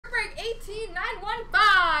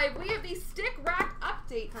18915. We have the Stick Rack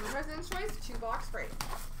update from President's Choice 2-box break.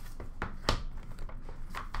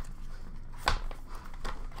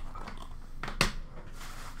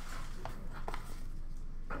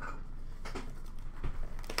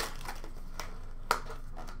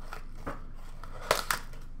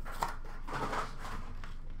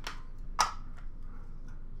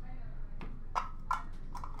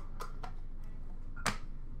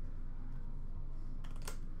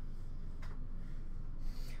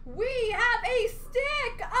 We have a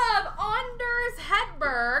stick of Anders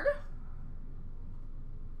Hedberg.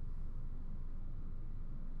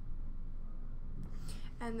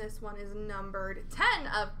 And this one is numbered 10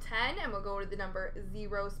 of 10, and we'll go to the number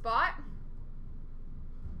 0 spot.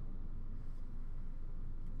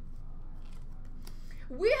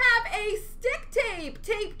 We have a stick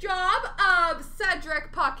tape job of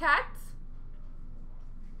Cedric Paquette.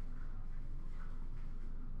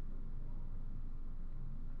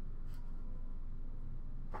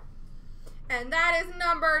 And that is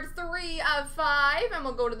numbered 3 of 5, and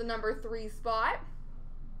we'll go to the number 3 spot.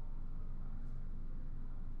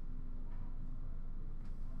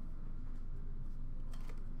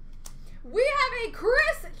 We have a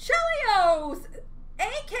Chris Chelios,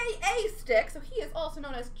 aka Stick, so he is also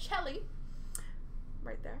known as Chelly,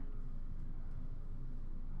 right there.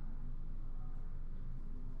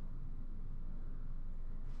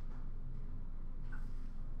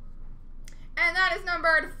 And that is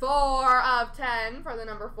numbered 4 of 10 for the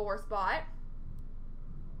number 4 spot.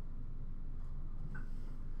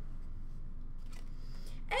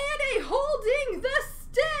 And a holding the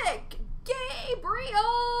stick, Gabriel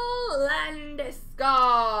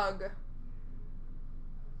Landeskog.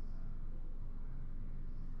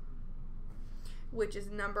 Which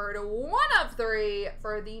is numbered 1 of 3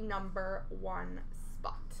 for the number 1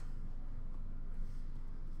 spot.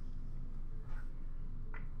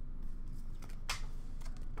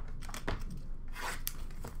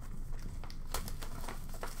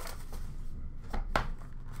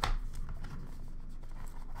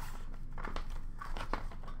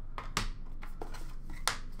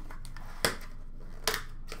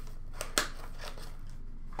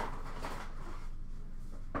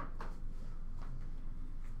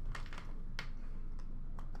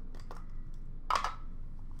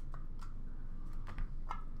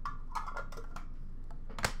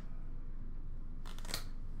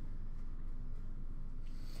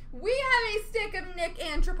 We have a stick of Nick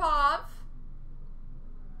Antropov.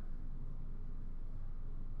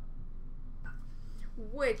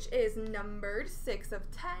 Which is numbered 6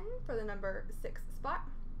 of 10 for the number 6 spot.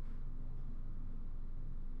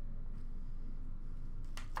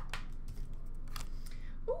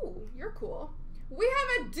 Ooh, you're cool. We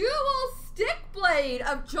have a dual stick blade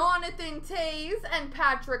of Jonathan Toews and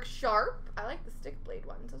Patrick Sharp. I like the stick blade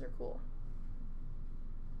ones. Those are cool.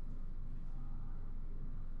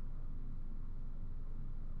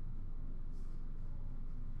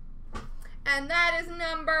 And that is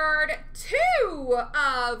numbered 2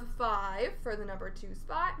 of 5 for the number 2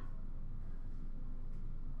 spot.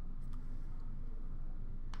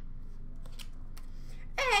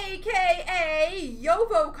 AKA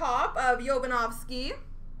Yovokop of Jovanovski.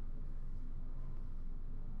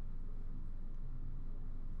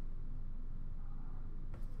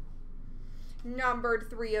 Numbered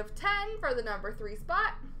 3 of 10 for the number 3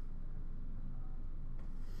 spot.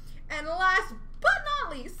 And last but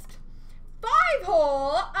not least,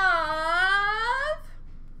 5-hole of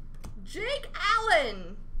Jake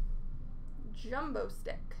Allen, jumbo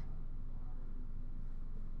stick.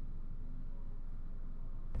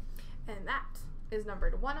 And that is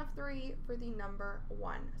numbered 1 of 3 for the number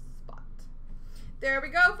 1 spot. There we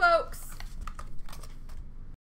go, folks.